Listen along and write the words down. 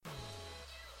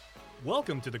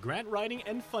Welcome to the Grant Writing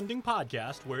and Funding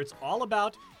Podcast, where it's all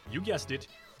about, you guessed it,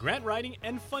 grant writing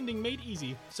and funding made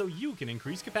easy so you can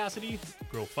increase capacity,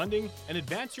 grow funding, and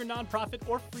advance your nonprofit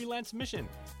or freelance mission.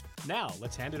 Now,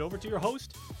 let's hand it over to your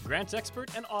host, grants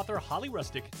expert and author Holly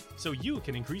Rustick, so you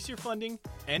can increase your funding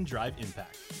and drive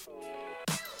impact.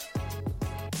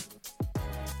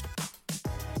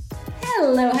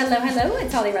 Hello.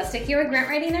 It's Holly Rustick here with Grant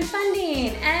Writing and Funding,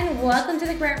 and welcome to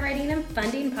the Grant Writing and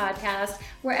Funding Podcast,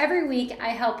 where every week I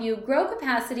help you grow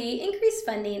capacity, increase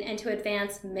funding, and to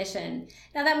advance mission.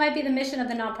 Now, that might be the mission of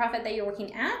the nonprofit that you're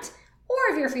working at, or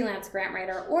if you're a freelance grant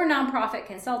writer or nonprofit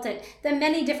consultant, the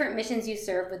many different missions you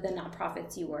serve with the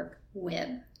nonprofits you work with.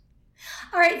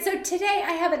 All right, so today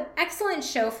I have an excellent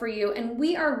show for you, and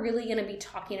we are really going to be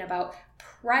talking about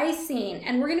pricing,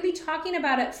 and we're going to be talking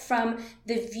about it from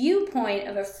the viewpoint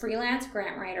of a freelance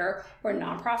grant writer or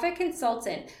nonprofit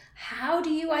consultant. How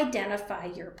do you identify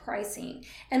your pricing?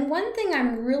 And one thing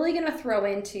I'm really going to throw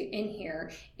in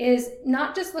here is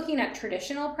not just looking at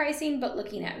traditional pricing, but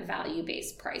looking at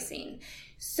value-based pricing.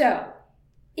 So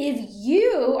if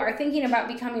you are thinking about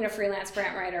becoming a freelance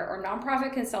grant writer or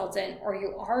nonprofit consultant, or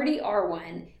you already are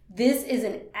one, this is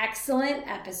an excellent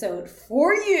episode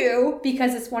for you,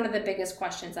 because it's one of the biggest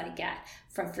questions I get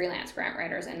from freelance grant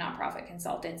writers and nonprofit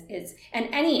consultants and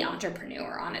any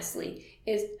entrepreneur, honestly,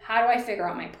 is how do I figure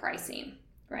out my pricing,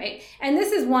 right? And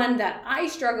this is one that I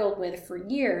struggled with for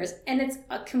years, and it's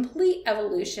a complete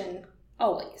evolution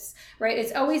always, right?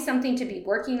 It's always something to be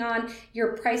working on.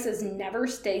 Your prices never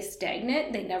stay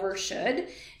stagnant. They never should.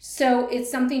 So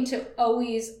it's something to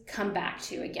always come back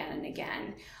to again and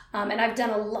again. And I've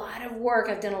done a lot of work.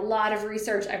 I've done a lot of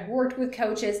research. I've worked with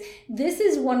coaches. This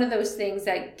is one of those things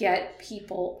that get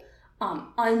people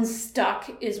unstuck,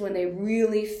 is when they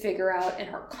really figure out and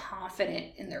are confident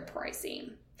in their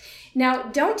pricing. Now,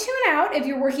 don't tune out if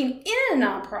you're working in a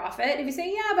nonprofit. If you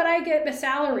say, yeah, but I get a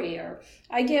salary, or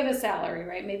I give a salary,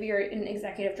 right? Maybe you're an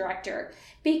executive director,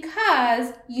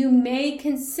 because you may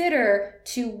consider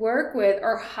to work with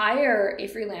or hire a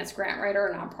freelance grant writer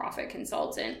or nonprofit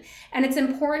consultant. And it's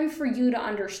important for you to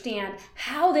understand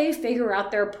how they figure out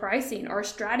their pricing, or a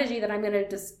strategy that I'm going to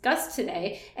discuss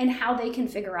today, and how they can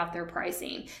figure out their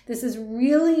pricing. This is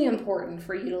really important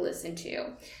for you to listen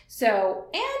to. So,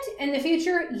 and in the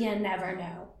future, you never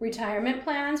know. Retirement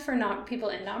plans for people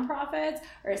in nonprofits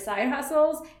or side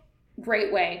hustles,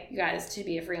 great way, you guys, to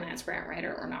be a freelance grant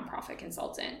writer or nonprofit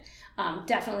consultant.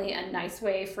 Definitely a nice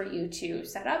way for you to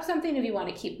set up something if you want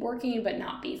to keep working but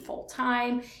not be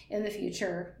full-time in the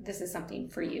future. This is something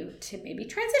for you to maybe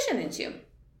transition into,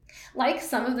 like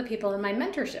some of the people in my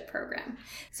mentorship program.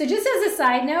 So just as a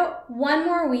side note, one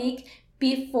more week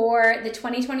before the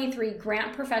 2023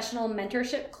 Grant Professional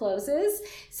Mentorship closes.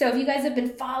 So if you guys have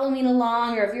been following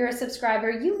along, or if you're a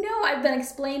subscriber, you know I've been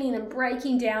explaining and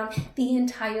breaking down the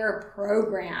entire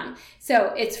program.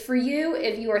 So it's for you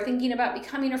if you are thinking about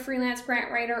becoming a freelance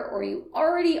grant writer, or you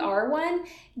already are one.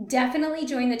 Definitely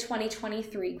join the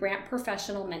 2023 Grant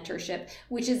Professional Mentorship,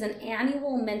 which is an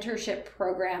annual mentorship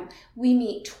program. We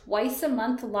meet twice a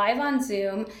month live on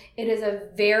Zoom. It is a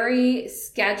very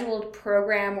scheduled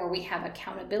program where we have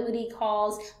accountability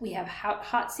calls, we have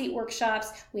hot seat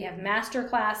workshops, we have master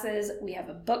classes, we have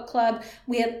a book club.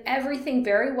 We have everything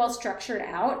very well structured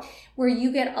out, where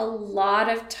you get a lot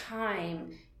of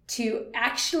time to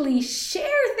actually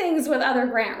share things with other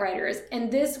grant writers,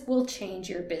 and this will change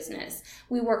your business.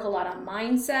 We work a lot on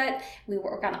mindset, we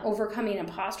work on overcoming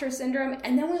imposter syndrome,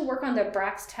 and then we work on the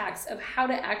brass tacks of how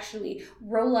to actually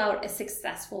roll out a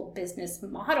successful business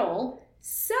model,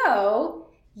 so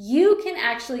you can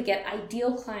actually get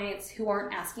ideal clients who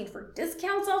aren't asking for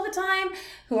discounts all the time,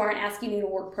 who aren't asking you to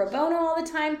work pro bono all the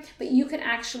time, but you can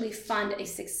actually fund a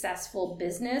successful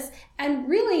business and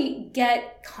really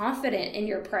get confident in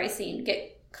your pricing,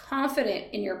 get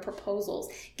confident in your proposals,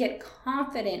 get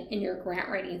confident in your grant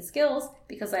writing skills,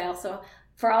 because I also,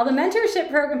 for all the mentorship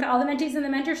program, all the mentees in the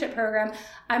mentorship program,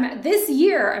 this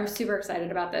year, I'm super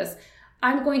excited about this.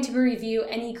 I'm going to review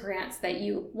any grants that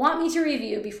you want me to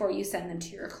review before you send them to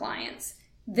your clients.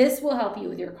 This will help you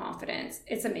with your confidence.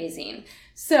 It's amazing.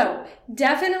 So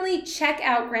definitely check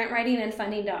out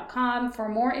grantwritingandfunding.com for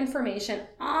more information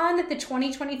on the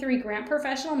 2023 Grant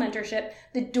Professional Mentorship.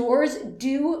 The doors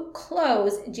do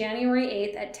close January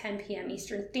 8th at 10 p.m.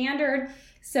 Eastern Standard.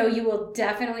 So you will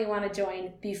definitely want to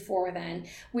join before then.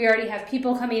 We already have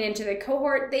people coming into the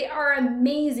cohort. They are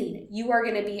amazing. You are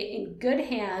going to be in good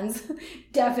hands,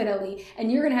 definitely.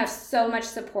 And you're going to have so much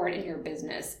support in your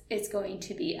business. It's going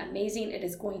to be amazing. It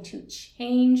is going to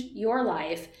change your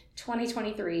life.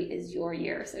 2023 is your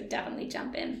year. So definitely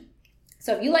jump in.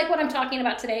 So if you like what I'm talking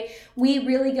about today, we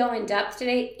really go in depth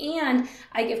today, and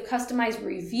I give customized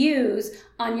reviews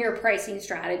on your pricing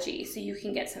strategy. So you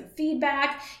can get some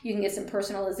feedback, you can get some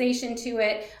personalization to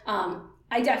it.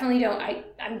 I definitely don't,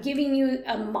 I'm giving you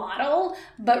a model,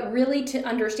 but really to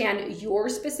understand your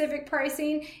specific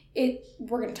pricing,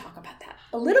 we're going to talk about that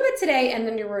a little bit today, and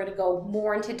then we're going to go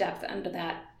more into depth into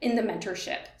that in the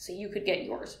mentorship, so you could get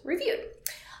yours reviewed.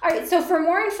 All right, so for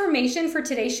more information for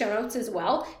today's show notes as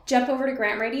well, jump over to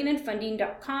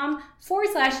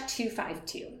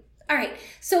grantwritingandfunding.com/252. All right,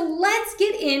 so let's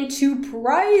get into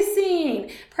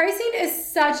pricing. Pricing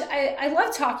is I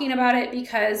love talking about it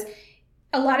because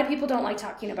a lot of people don't like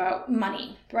talking about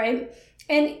money, right?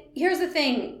 And here's the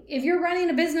thing, if you're running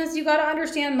a business, you got to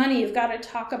understand money, you've got to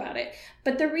talk about it.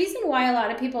 But the reason why a lot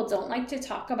of people don't like to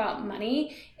talk about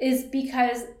money is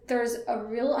because there's a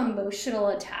real emotional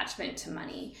attachment to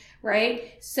money,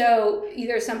 right? So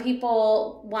either some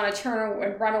people want to turn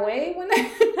and run away when they're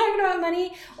talking about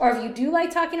money, or if you do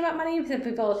like talking about money, because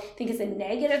people think it's a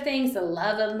negative thing, it's the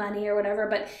love of money or whatever,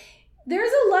 but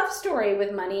there's a love story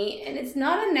with money, and it's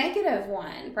not a negative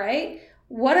one, right?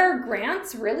 What are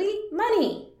grants? Really?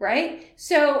 Money, right?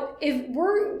 So if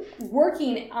we're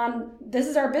working on, this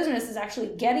is our business, is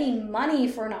actually getting money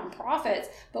for nonprofits,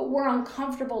 but we're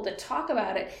uncomfortable to talk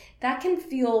about it, that can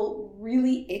feel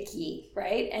really icky,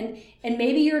 right? And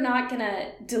maybe you're not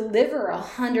gonna deliver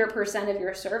 100% of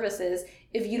your services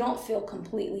if you don't feel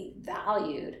completely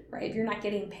valued, right? If you're not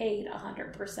getting paid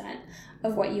 100%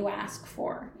 of what you ask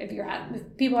for, if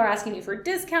people are asking you for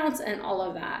discounts and all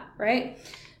of that, right?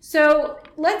 So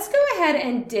let's go ahead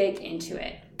and dig into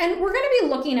it. And we're going to be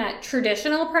looking at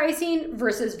traditional pricing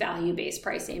versus value-based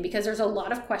pricing, because there's a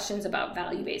lot of questions about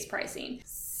value-based pricing.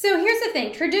 So here's the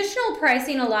thing, traditional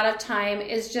pricing a lot of time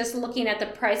is just looking at the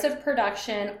price of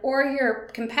production or your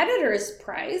competitor's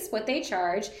price, what they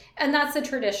charge, and that's the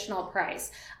traditional price.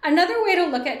 Another way to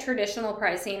look at traditional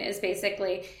pricing is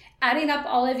basically adding up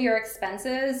all of your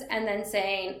expenses and then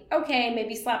saying, okay,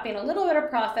 maybe slapping a little bit of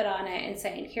profit on it and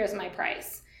saying, here's my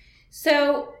price.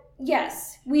 So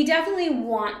yes, we definitely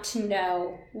want to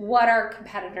know what our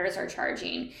competitors are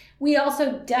charging. We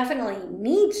also definitely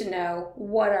need to know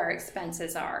what our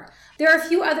expenses are. There are a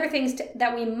few other things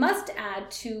that we must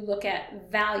add to look at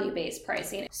value-based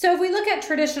pricing. So if we look at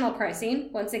traditional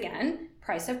pricing, once again,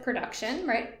 price of production,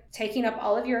 right? Taking up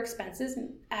all of your expenses,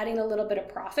 adding a little bit of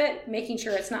profit, making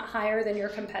sure it's not higher than your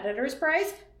competitor's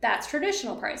price, that's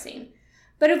traditional pricing.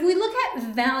 But if we look at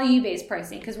value-based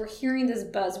pricing, because we're hearing this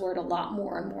buzzword a lot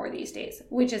more and more these days,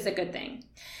 which is a good thing.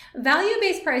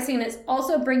 Value-based pricing is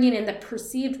also bringing in the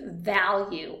perceived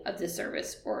value of the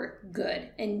service or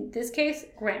good. In this case,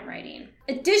 grant writing.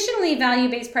 Additionally,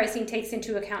 value-based pricing takes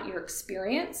into account your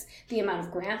experience, the amount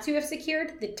of grants you have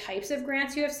secured, the types of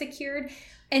grants you have secured,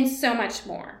 and so much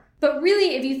more. But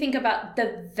really, if you think about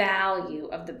the value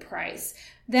of the price,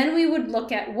 then we would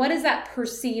look at what is that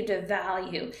perceived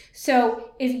value.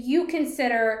 So if you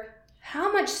consider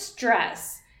how much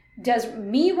stress does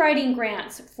me writing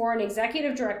grants for an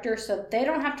executive director so they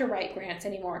don't have to write grants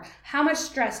anymore, how much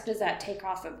stress does that take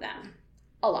off of them?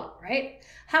 A lot, right?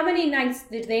 How many nights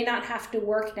did they not have to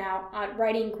work now on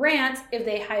writing grants if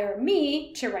they hire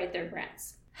me to write their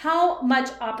grants? How much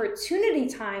opportunity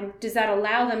time does that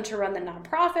allow them to run the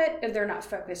nonprofit if they're not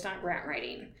focused on grant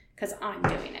writing? Because I'm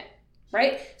doing it,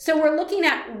 right? So we're looking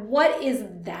at what is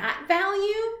that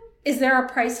value? Is there a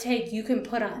price tag you can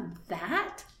put on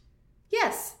that?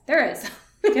 Yes, there is,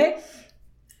 okay?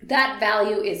 That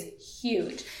value is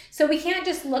huge. So we can't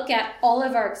just look at all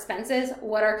of our expenses,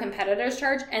 what our competitors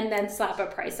charge, and then slap a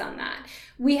price on that.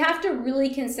 We have to really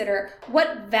consider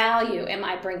what value am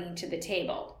I bringing to the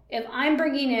table? If I'm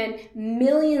bringing in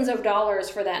millions of dollars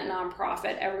for that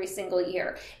nonprofit every single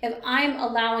year, if I'm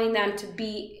allowing them to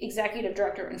be executive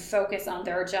director and focus on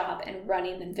their job and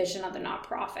running the vision of the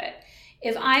nonprofit,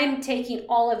 if I'm taking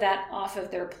all of that off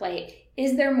of their plate,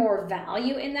 is there more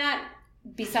value in that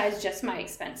besides just my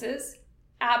expenses?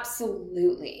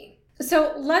 Absolutely.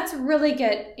 So let's really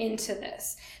get into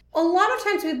this. A lot of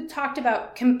times we've talked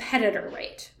about competitor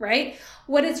rate, right?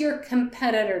 What is your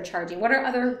competitor charging? What are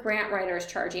other grant writers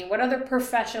charging? What other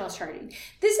professionals charging?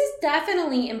 This is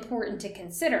definitely important to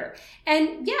consider.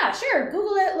 And yeah, sure,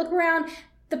 Google it, look around.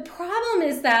 The problem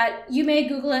is that you may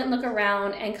Google it and look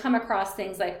around and come across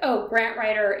things like, oh, grant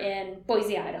writer in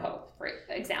Boise, Idaho, for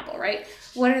example, right?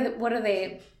 What is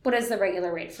the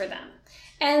regular rate for them?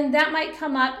 And that might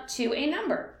come up to a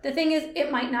number. The thing is,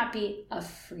 it might not be a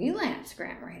freelance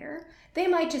grant writer. They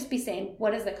might just be saying,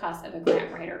 what is the cost of a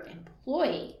grant writer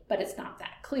employee? But it's not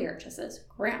that clear. It just says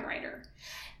grant writer.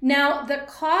 Now, the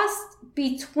cost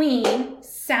between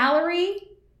salary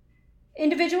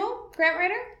individual grant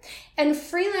writer, and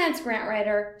freelance grant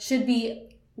writer should be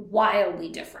wildly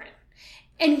different.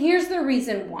 And here's the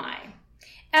reason why.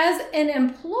 As an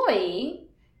employee,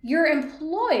 your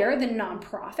employer, the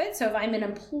nonprofit, so if I'm an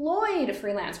employed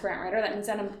freelance grant writer, that means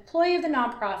I'm an employee of the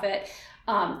nonprofit,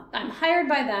 I'm hired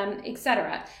by them,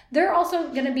 etc. They're also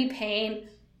going to be paying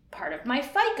part of my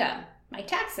FICA, my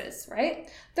taxes, right?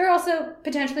 They're also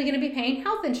potentially going to be paying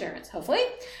health insurance, hopefully,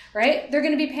 right? They're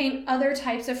going to be paying other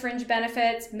types of fringe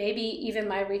benefits, maybe even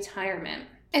my retirement.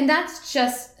 And that's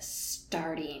just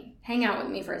starting. Hang out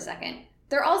with me for a second.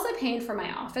 They're also paying for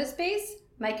my office space,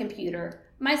 my computer,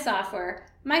 my software,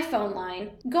 my phone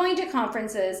line, going to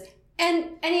conferences,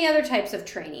 and any other types of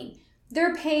training.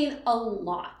 They're paying a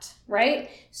lot, right?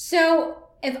 So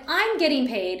if I'm getting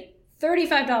paid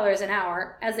 $35 an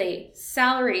hour as a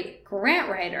salaried grant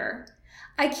writer,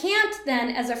 I can't then,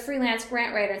 as a freelance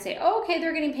grant writer, say, oh, okay,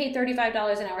 they're getting paid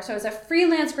 $35 an hour. So as a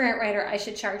freelance grant writer, I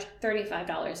should charge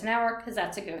 $35 an hour because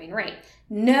that's a going rate.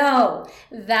 No,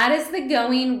 that is the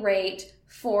going rate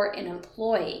for an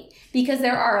employee because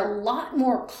there are a lot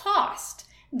more costs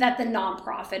that the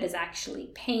nonprofit is actually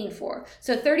paying for.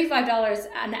 So $35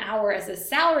 an hour as a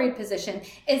salaried position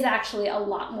is actually a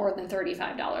lot more than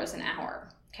 $35 an hour.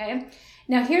 Okay.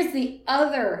 Now here's the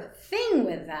other thing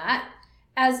with that.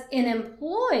 As an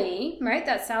employee, right,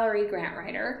 that salaried grant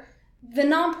writer, the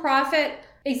nonprofit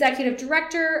executive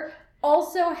director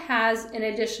also has an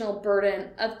additional burden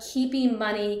of keeping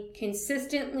money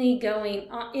consistently going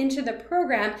into the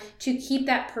program to keep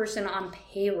that person on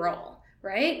payroll,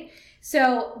 right?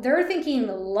 So they're thinking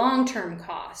the long-term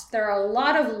cost. There are a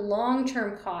lot of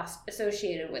long-term costs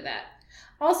associated with that.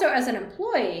 Also, as an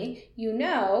employee, you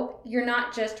know you're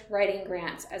not just writing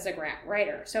grants as a grant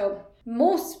writer. So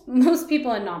most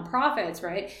people in nonprofits,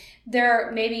 right,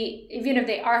 they're maybe, even if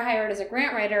they are hired as a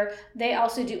grant writer, they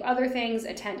also do other things,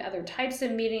 attend other types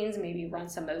of meetings, maybe run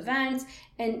some events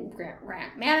and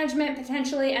grant management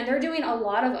potentially, and they're doing a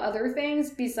lot of other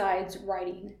things besides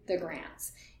writing the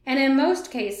grants. And in most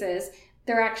cases,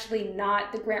 they're actually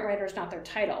not, the grant writer is not their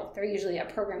title. They're usually a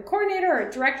program coordinator or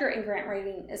a director, and grant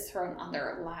writing is thrown on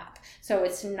their lap. So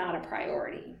it's not a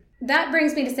priority. That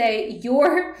brings me to say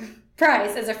your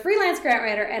price as a freelance grant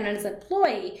writer and as an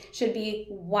employee should be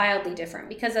wildly different,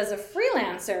 because as a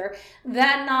freelancer,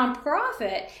 that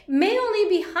nonprofit may only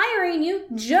be hiring you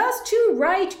just to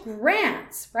write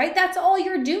grants, right? That's all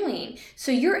you're doing.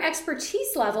 So your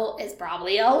expertise level is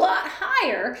probably a lot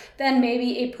higher than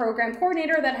maybe a program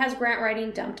coordinator that has grant writing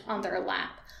dumped on their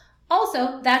lap.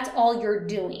 Also, that's all you're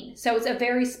doing. So it's a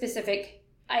very specific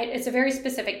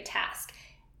task.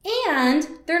 And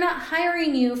they're not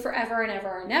hiring you forever and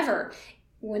ever and ever.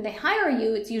 When they hire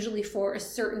you, it's usually for a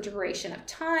certain duration of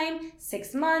time,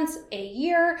 6 months, a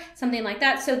year, something like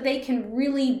that, so they can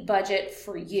really budget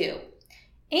for you.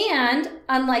 And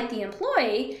unlike the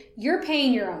employee, you're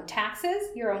paying your own taxes,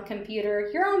 your own computer,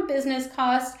 your own business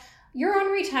costs, your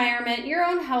own retirement, your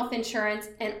own health insurance,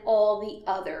 and all the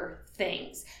other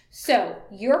things. So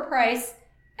your price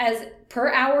as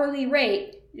per hourly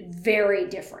rate, very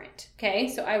different, okay?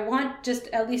 So I want just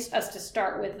at least us to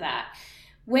start with that.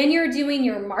 When you're doing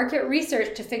your market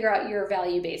research to figure out your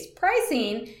value-based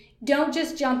pricing, don't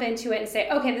just jump into it and say,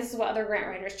 okay, this is what other grant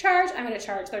writers charge. I'm going to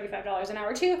charge $35 an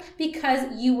hour too, because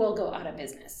you will go out of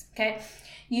business, okay?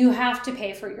 You have to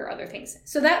pay for your other things.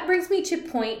 So that brings me to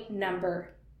point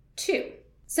number 2.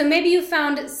 So maybe you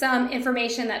found some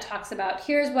information that talks about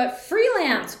here's what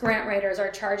freelance grant writers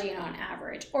are charging on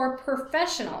average, or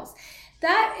professionals.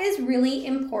 That is really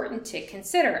important to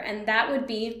consider, and that would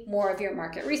be more of your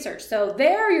market research. So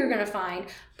there you're going to find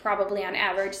probably on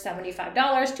average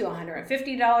 $75 to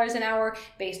 $150 an hour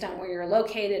based on where you're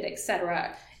located,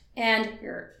 etc., and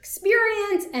your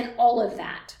experience and all of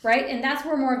that, right? And that's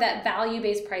where more of that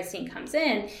value-based pricing comes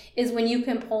in, is when you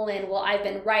can pull in, well, I've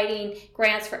been writing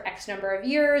grants for X number of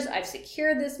years, I've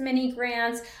secured this many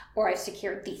grants, or I've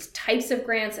secured these types of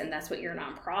grants, and that's what your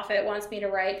nonprofit wants me to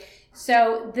write.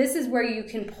 So this is where you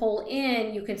can pull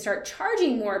in, you can start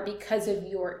charging more because of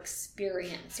your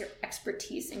experience, your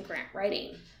expertise in grant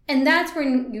writing. And that's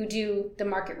when you do the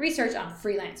market research on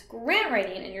freelance grant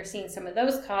writing and you're seeing some of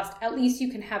those costs, at least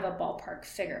you can have a ballpark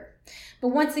figure. But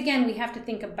once again, we have to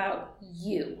think about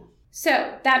you.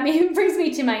 So that brings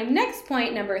me to my next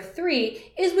point, number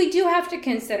 3, is we do have to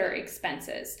consider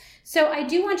expenses. So I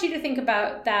do want you to think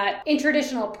about that in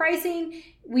traditional pricing.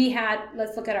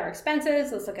 Let's look at our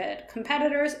expenses, let's look at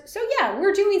competitors. So yeah,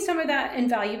 we're doing some of that in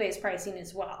value-based pricing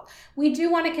as well. We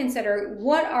do want to consider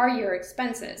what are your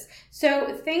expenses.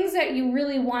 So things that you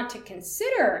really want to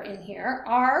consider in here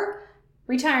are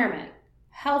retirement,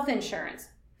 health insurance,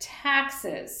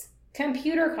 taxes,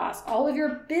 computer costs, all of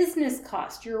your business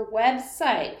costs, your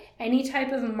website, any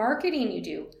type of marketing you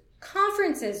do,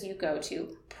 conferences you go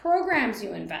to, programs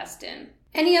you invest in,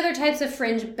 any other types of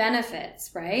fringe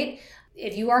benefits, right?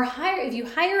 If you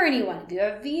hire anyone, if you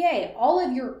have VA, all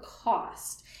of your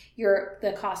costs,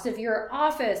 the cost of your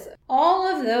office, all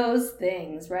of those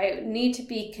things, right, need to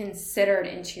be considered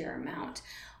into your amount.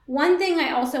 One thing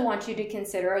I also want you to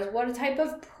consider is what type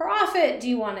of profit do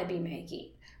you want to be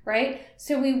making, right?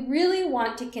 So we really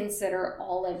want to consider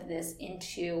all of this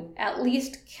into at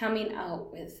least coming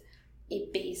out with a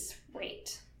base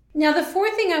rate. Now, the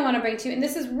fourth thing I want to bring to you, and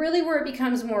this is really where it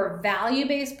becomes more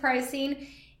value-based pricing,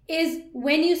 is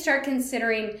when you start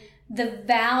considering the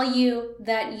value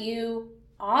that you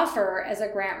offer as a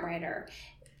grant writer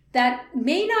that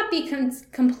may not be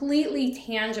completely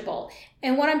tangible.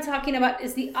 And what I'm talking about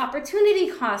is the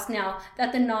opportunity cost now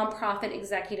that the nonprofit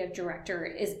executive director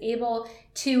is able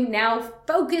to now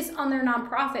focus on their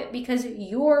nonprofit because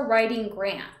you're writing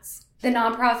grants. The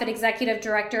nonprofit executive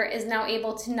director is now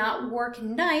able to not work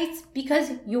nights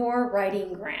because you're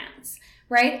writing grants,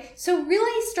 right? So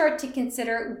really start to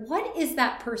consider what is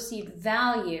that perceived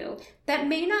value that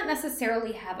may not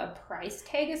necessarily have a price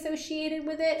tag associated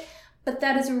with it, but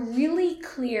that is really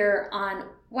clear on,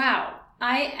 wow,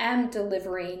 I am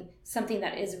delivering something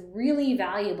that is really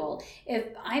valuable. If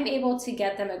I'm able to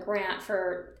get them a grant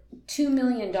for $2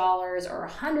 million or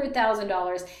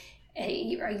 $100,000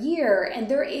 a year, and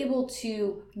they're able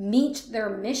to meet their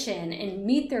mission and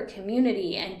meet their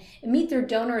community and meet their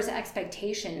donors'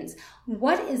 expectations,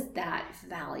 what is that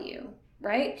value,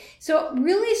 right? So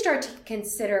really start to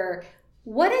consider,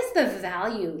 what is the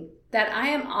value that I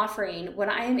am offering when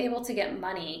I am able to get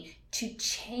money to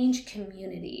change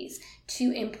communities,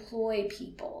 to employ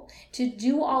people, to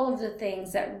do all of the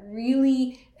things that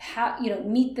really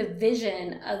meet the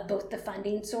vision of both the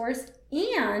funding source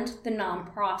and the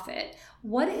nonprofit.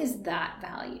 What is that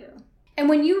value? And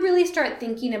when you really start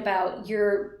thinking about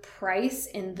your price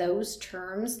in those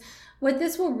terms, what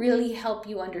this will really help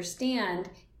you understand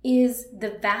is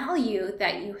the value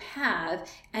that you have,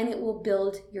 and it will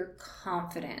build your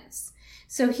confidence.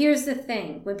 So here's the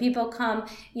thing. When people come,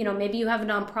 maybe you have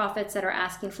nonprofits that are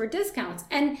asking for discounts.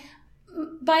 And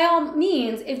by all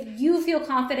means, if you feel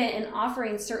confident in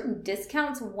offering certain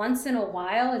discounts once in a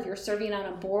while, if you're serving on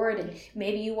a board and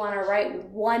maybe you want to write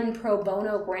one pro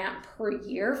bono grant per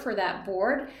year for that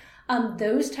board,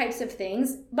 those types of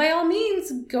things, by all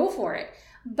means, go for it.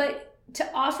 But to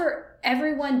offer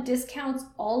everyone discounts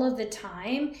all of the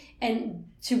time and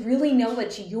to really know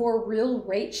what your real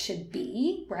rate should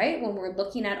be, right? When we're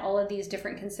looking at all of these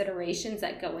different considerations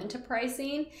that go into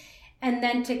pricing, and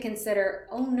then to consider,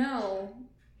 oh no,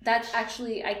 that's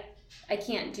actually, I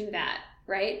can't do that,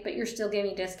 right? But you're still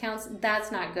giving discounts.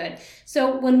 That's not good.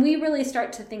 So when we really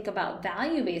start to think about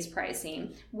value-based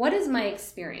pricing, what is my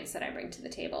experience that I bring to the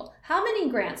table? How many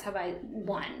grants have I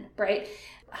won, right?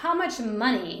 How much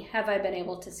money have I been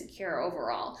able to secure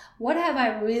overall? What have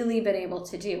I really been able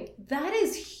to do? That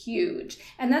is huge.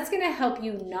 And that's going to help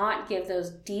you not give those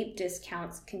deep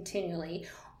discounts continually,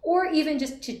 or even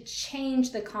just to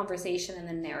change the conversation and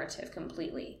the narrative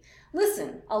completely.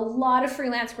 Listen, a lot of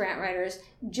freelance grant writers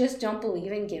just don't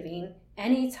believe in giving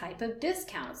any type of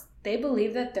discounts. They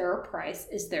believe that their price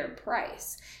is their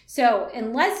price. So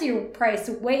unless you price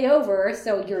way over,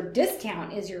 so your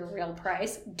discount is your real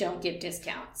price, don't give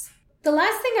discounts. The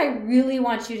last thing I really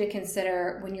want you to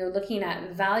consider when you're looking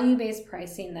at value-based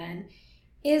pricing then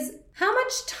is how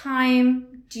much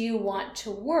time do you want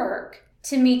to work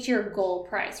to meet your goal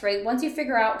price, right? Once you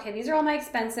figure out, okay, these are all my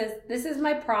expenses, this is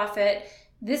my profit,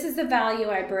 this is the value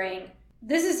I bring,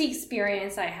 this is the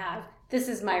experience I have, this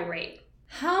is my rate.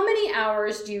 How many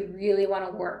hours do you really want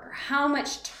to work, or how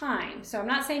much time? So I'm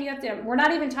not saying you have to, we're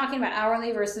not even talking about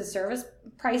hourly versus service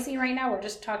pricing right now. We're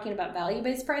just talking about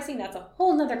value-based pricing. That's a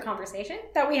whole nother conversation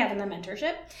that we have in the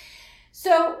mentorship.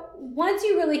 So once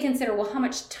you really consider, well, how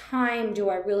much time do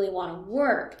I really want to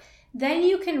work? Then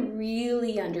you can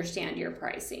really understand your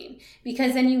pricing,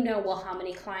 because then you know, well, how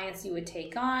many clients you would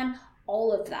take on,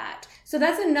 all of that. So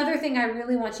that's another thing I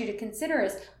really want you to consider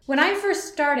is, when I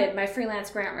first started my freelance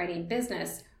grant writing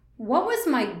business, what was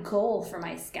my goal for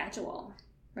my schedule,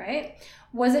 right?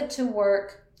 Was it to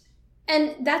work?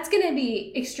 And that's going to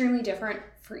be extremely different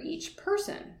for each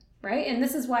person, right? And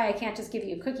this is why I can't just give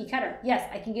you a cookie cutter. Yes,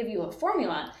 I can give you a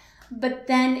formula, but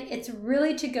then it's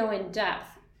really to go in depth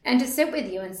and to sit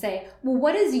with you and say, well,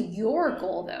 what is your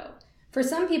goal though? For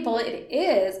some people, it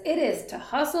is to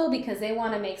hustle because they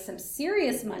want to make some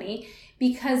serious money,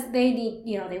 because they need,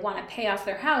 they want to pay off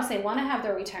their house. They want to have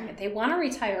their retirement. They want to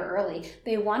retire early.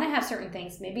 They want to have certain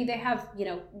things. Maybe they have,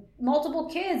 multiple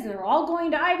kids and they're all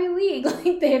going to Ivy League.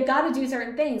 Like, they have got to do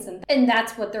certain things. And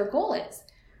that's what their goal is.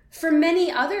 For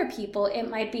many other people, it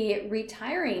might be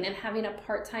retiring and having a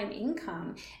part-time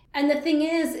income. And the thing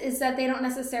is that they don't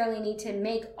necessarily need to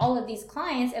make all of these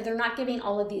clients if they're not giving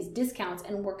all of these discounts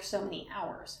and work so many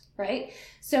hours, right?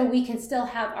 So we can still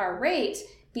have our rate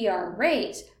be our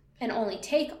rate and only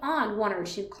take on 1 or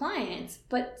 2 clients,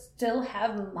 but still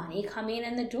have money coming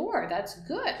in the door. That's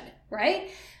good, right?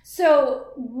 So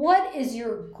what is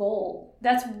your goal?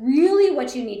 That's really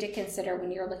what you need to consider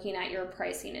when you're looking at your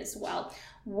pricing as well.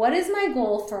 What is my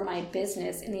goal for my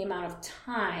business in the amount of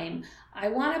time I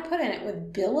want to put in it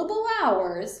with billable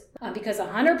hours? Because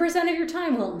 100% of your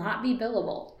time will not be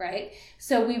billable, right?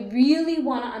 So we really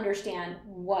want to understand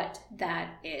what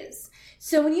that is.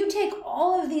 So when you take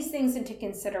all of these things into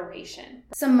consideration,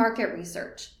 some market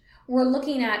research, we're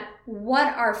looking at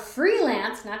what are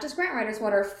freelance, not just grant writers,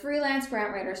 what are freelance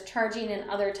grant writers charging in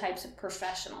other types of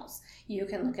professionals. You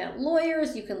can look at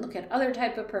lawyers, you can look at other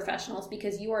type of professionals,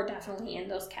 because you are definitely in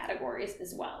those categories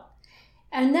as well.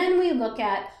 And then we look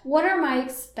at what are my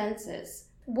expenses?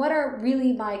 What are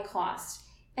really my costs?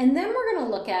 And then we're going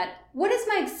to look at what is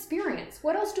my experience?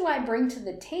 What else do I bring to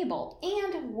the table?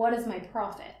 And what is my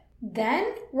profit?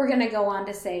 Then we're going to go on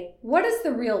to say, what is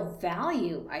the real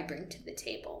value I bring to the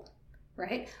table?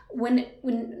 Right? When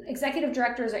executive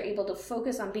directors are able to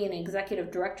focus on being executive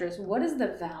directors, what is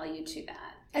the value to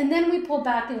that? And then we pull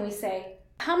back and we say,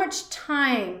 how much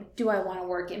time do I want to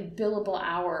work in billable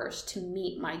hours to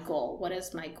meet my goal? What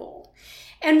is my goal?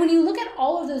 And when you look at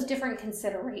all of those different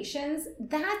considerations,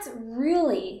 that's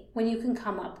really when you can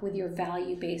come up with your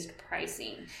value-based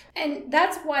pricing. And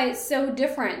that's why it's so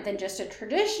different than just a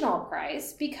traditional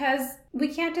price, because we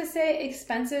can't just say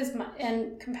expenses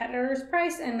and competitors'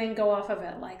 price and then go off of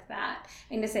it like that.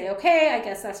 And to say, okay, I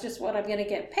guess that's just what I'm going to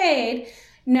get paid.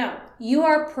 No, you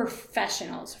are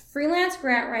professionals. Freelance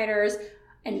grant writers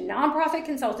and nonprofit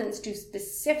consultants do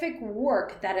specific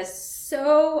work that is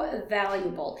so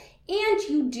valuable, and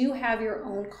you do have your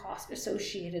own cost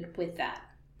associated with that.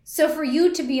 So for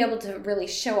you to be able to really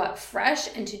show up fresh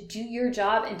and to do your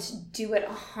job and to do it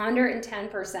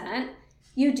 110%,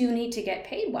 you do need to get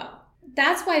paid well.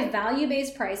 That's why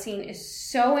value-based pricing is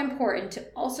so important to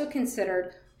also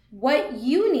consider what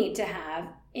you need to have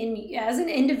as an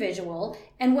individual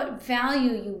and what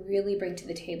value you really bring to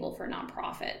the table for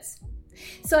nonprofits.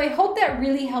 So I hope that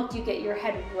really helped you get your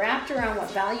head wrapped around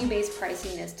what value-based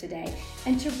pricing is today,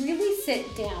 and to really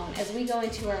sit down as we go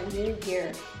into our new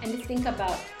year and to think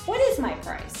about, what is my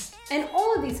price? And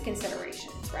all of these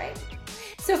considerations, right?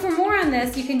 So for more on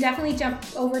this, you can definitely jump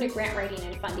over to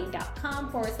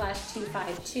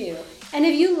grantwritingandfunding.com/252. And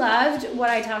if you loved what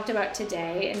I talked about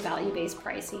today in value-based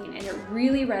pricing and it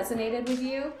really resonated with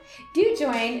you, do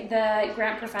join the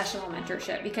Grant Professional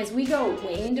Mentorship, because we go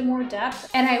way into more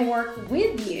depth and I work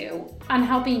with you on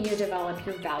helping you develop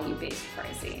your value-based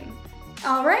pricing.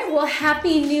 All right, well,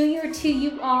 Happy New Year to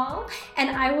you all,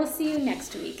 and I will see you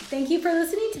next week. Thank you for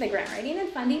listening to the Grant Writing and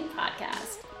Funding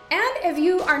Podcast. And if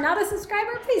you are not a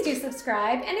subscriber, please do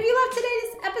subscribe. And if you loved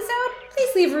today's episode,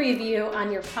 please leave a review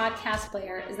on your podcast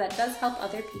player, as that does help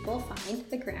other people find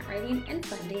the Grant Writing and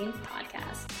Funding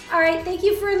Podcast. All right, thank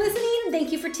you for listening.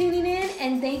 Thank you for tuning in.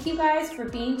 And thank you guys for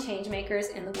being change makers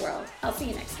in the world. I'll see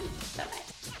you next week. Bye-bye.